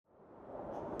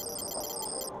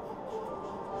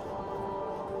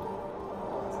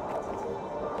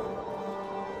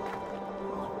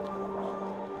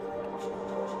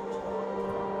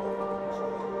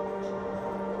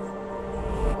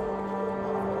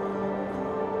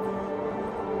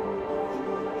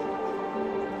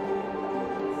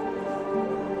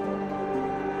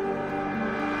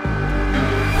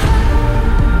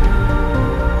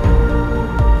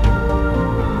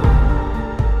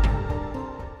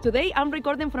Today I'm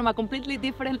recording from a completely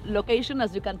different location,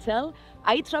 as you can tell.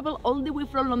 I travel all the way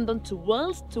from London to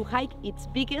Wales to hike its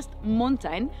biggest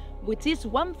mountain, which is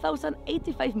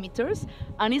 1085 meters,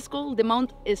 and it's called the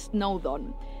Mount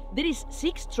Snowdonia. There is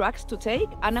 6 tracks to take,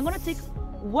 and I'm gonna take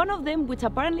one of them, which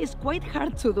apparently is quite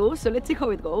hard to do, so let's see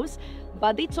how it goes.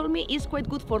 But they told me it's quite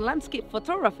good for landscape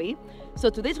photography.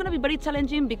 So today's gonna be very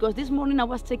challenging because this morning I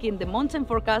was checking the mountain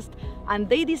forecast and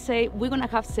they did say we're gonna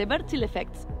have severe chill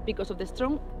effects because of the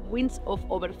strong winds of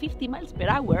over 50 miles per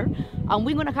hour, and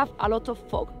we're gonna have a lot of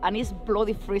fog and it's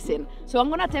bloody freezing. So I'm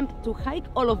gonna attempt to hike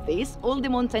all of this, all the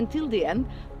mountain till the end,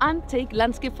 and take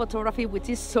landscape photography, which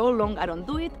is so long I don't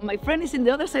do it. My friend is in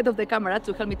the other side of the camera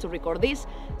to help me to record this.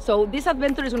 So this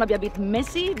adventure is gonna be a bit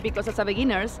messy because as a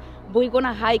beginners, we're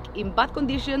gonna hike in bad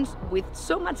conditions with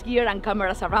so much gear and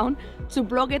cameras around to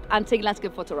vlog it and take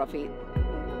landscape photography.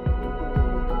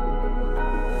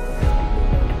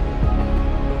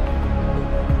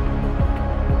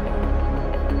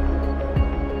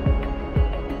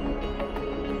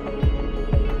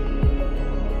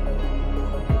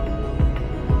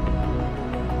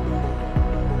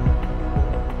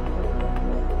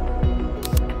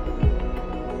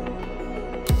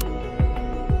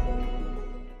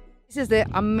 This is the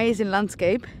amazing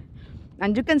landscape,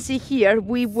 and you can see here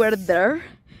we were there,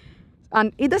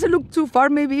 and it doesn't look too far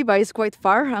maybe, but it's quite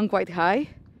far and quite high.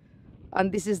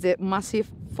 And this is the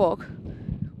massive fog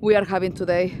we are having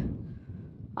today,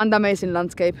 and the amazing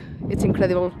landscape. It's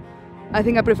incredible. I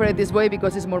think I prefer it this way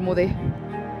because it's more moody.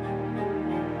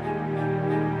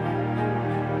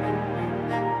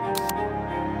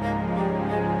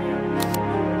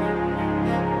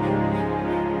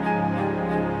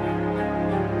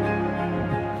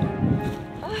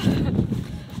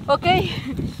 Okay,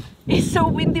 it's so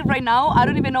windy right now. I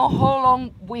don't even know how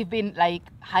long we've been like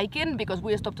hiking because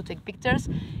we stopped to take pictures.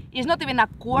 It's not even a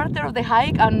quarter of the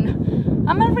hike and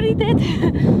I'm already dead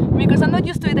because I'm not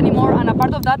used to it anymore, and a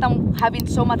part of that I'm having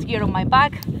so much gear on my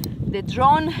back, the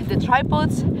drone, the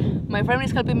tripods. My friend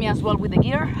is helping me as well with the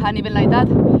gear, and even like that,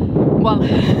 well,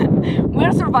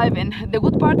 we're surviving. The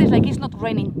good part is like it's not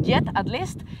raining yet, at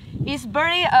least. It's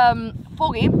very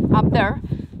foggy up there.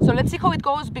 So let's see how it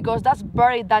goes because that's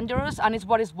very dangerous and it's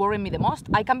what is worrying me the most.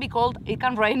 I can be cold, it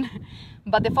can rain,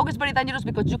 but the fog is very dangerous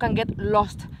because you can get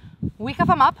lost. We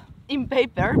have a map in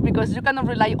paper because you cannot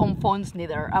rely on phones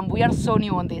neither, and we are so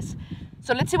new on this.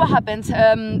 So let's see what happens,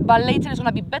 but later it's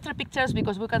gonna be better pictures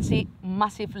because we can see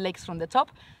massive lakes from the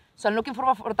top. So I'm looking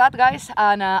forward for that, guys,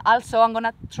 and also I'm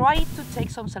gonna try to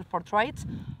take some self-portraits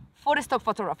for stock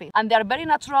photography, and they are very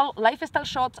natural lifestyle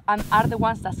shots and are the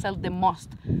ones that sell the most.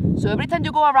 So every time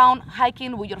you go around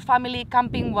hiking with your family,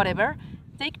 camping, whatever,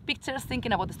 take pictures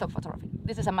thinking about the stock photography.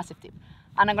 This is a massive tip,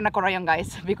 and I'm gonna carry on,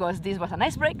 guys, because this was a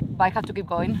nice break, but I have to keep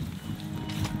going.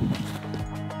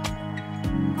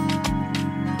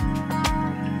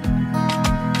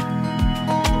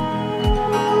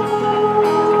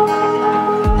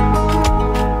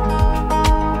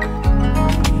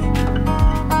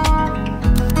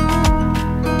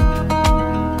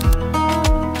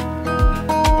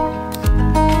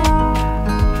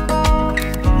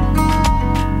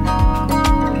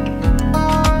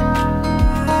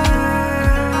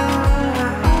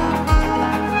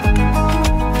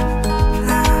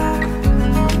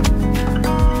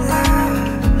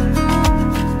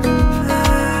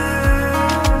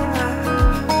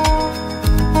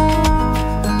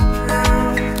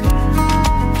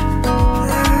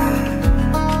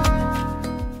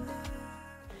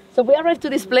 So we arrived to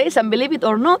this place, and believe it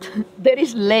or not, there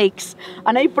is lakes.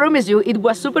 And I promise you, it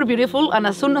was super beautiful, and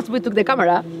as soon as we took the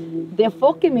camera, the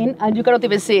fog came in and you cannot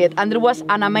even see it. And there was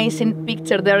an amazing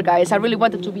picture there, guys. I really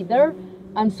wanted to be there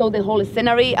and saw the whole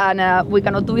scenery, and we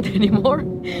cannot do it anymore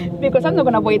because I'm not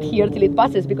gonna wait here till it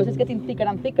passes because it's getting thicker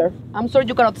and thicker. I'm sure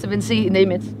you cannot even see in the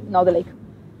image now the lake.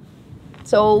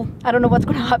 So I don't know what's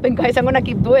gonna happen, guys. I'm gonna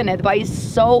keep doing it, but it's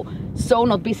so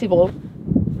not visible.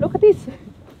 Look at this.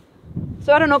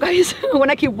 So I don't know, guys. I'm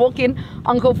gonna keep walking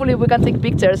and hopefully we can take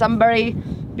pictures. I'm very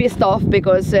pissed off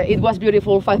because it was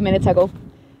beautiful 5 minutes ago.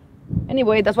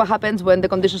 Anyway, that's what happens when the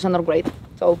conditions are not great.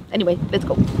 So anyway, let's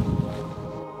go.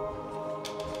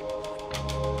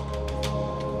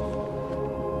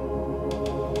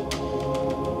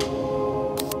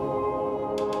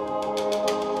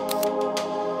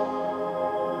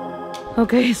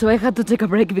 Okay, so I had to take a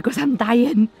break because I'm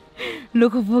dying.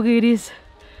 Look how foggy it is.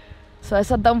 So I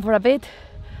sat down for a bit.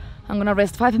 I'm gonna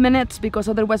rest 5 minutes because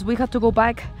otherwise we have to go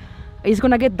back. It's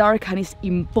gonna get dark and it's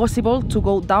impossible to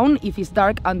go down if it's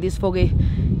dark and this foggy.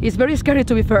 It's very scary,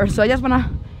 to be fair, so I just wanna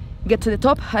get to the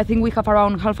top. I think we have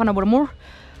around half an hour more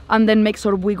and then make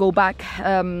sure we go back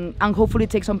and hopefully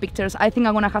take some pictures. I think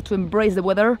I'm gonna have to embrace the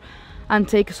weather and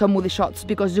take some moody shots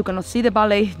because you cannot see the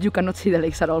valley, you cannot see the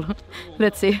lakes at all.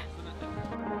 Let's see.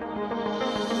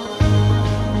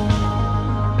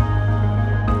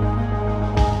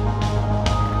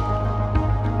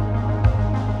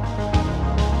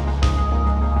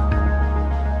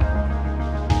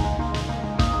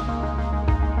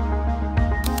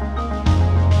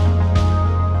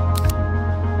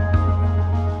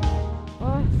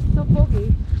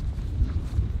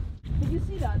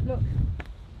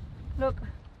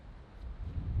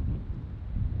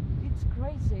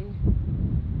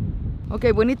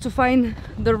 Okay, we need to find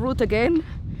the route again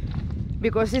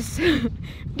because it's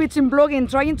between vlogging,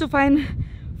 trying to find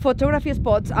photography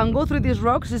spots and go through these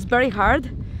rocks is very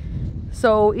hard.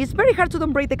 So it's very hard to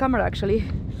don't break the camera actually,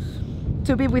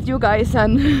 to be with you guys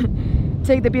and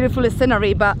take the beautiful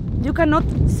scenery, but you cannot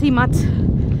see much.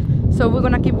 So we're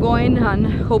gonna keep going and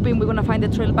hoping we're gonna find the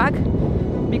trail back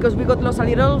because we got lost a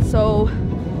little. So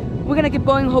we're gonna keep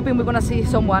going, hoping we're gonna see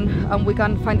someone and we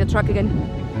can find the track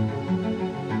again.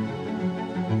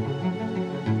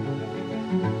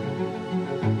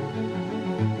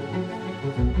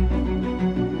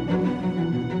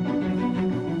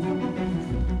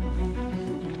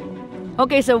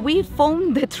 Okay, so we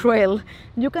found the trail.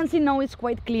 You can see now it's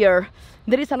quite clear.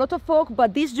 There is a lot of fog,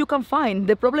 but this you can find.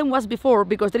 The problem was before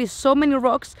because there is so many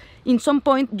rocks. In some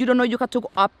point, you don't know, you have to go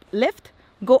up left,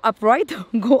 go up right,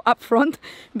 go up front,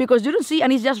 because you don't see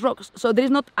and it's just rocks. So there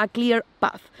is not a clear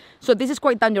path. So this is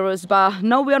quite dangerous, but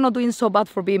now we are not doing so bad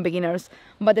for being beginners.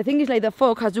 But the thing is like the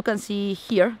fog, as you can see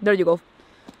here, there you go.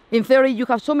 In theory, you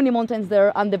have so many mountains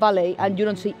there and the valley and you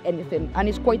don't see anything and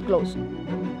it's quite close.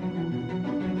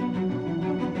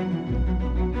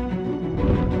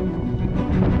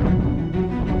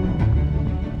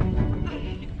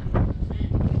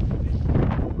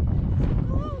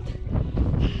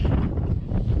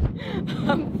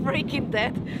 I'm freaking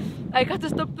dead. I had to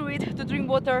stop to eat, to drink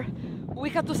water. We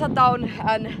had to sit down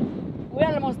and we're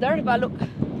almost there, but look,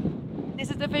 this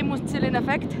is the famous chilling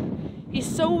effect. It's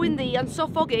so windy and so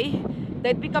foggy that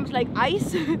it becomes like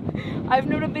ice. I've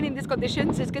never been in these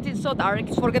conditions. It's getting so dark.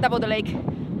 Forget about the lake.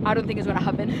 I don't think it's gonna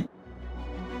happen.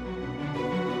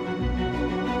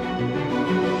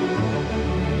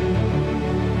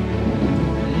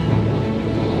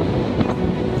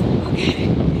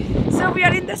 So we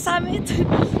are in the summit.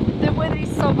 The weather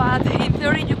is so bad. In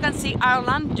theory you can see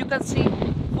Ireland, you can see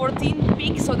 14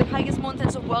 peaks, so the highest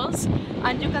mountains of Wales,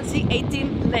 and you can see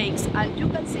 18 lakes, and you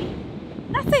can see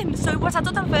nothing. So it was a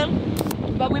total fail,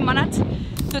 but we managed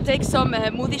to take some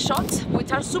moody shots,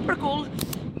 which are super cool.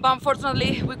 But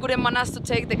unfortunately we couldn't manage to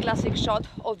take the classic shot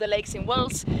of the lakes in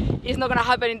Wales. It's not gonna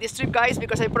happen in this trip, guys,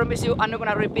 because I promise you I'm not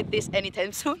gonna repeat this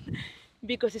anytime soon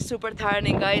because it's super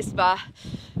tiring, guys. But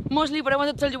mostly what I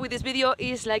want to tell you with this video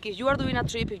is like, if you are doing a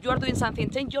trip, if you are doing something,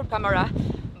 take your camera,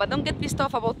 but don't get pissed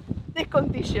off about the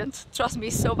conditions. Trust me,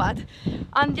 it's so bad.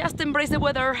 And just embrace the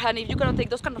weather, and if you cannot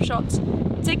take those kind of shots,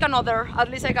 take another.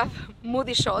 At least I have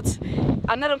moody shots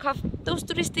and I don't have those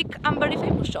touristic and very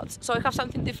famous shots, so I have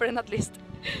something different at least.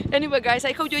 Anyway guys,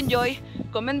 I hope you enjoy.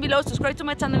 Comment below, subscribe to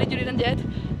my channel if you didn't yet,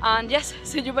 and yes,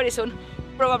 see you very soon,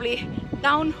 probably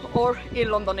down or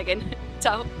in London again.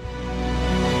 Ciao.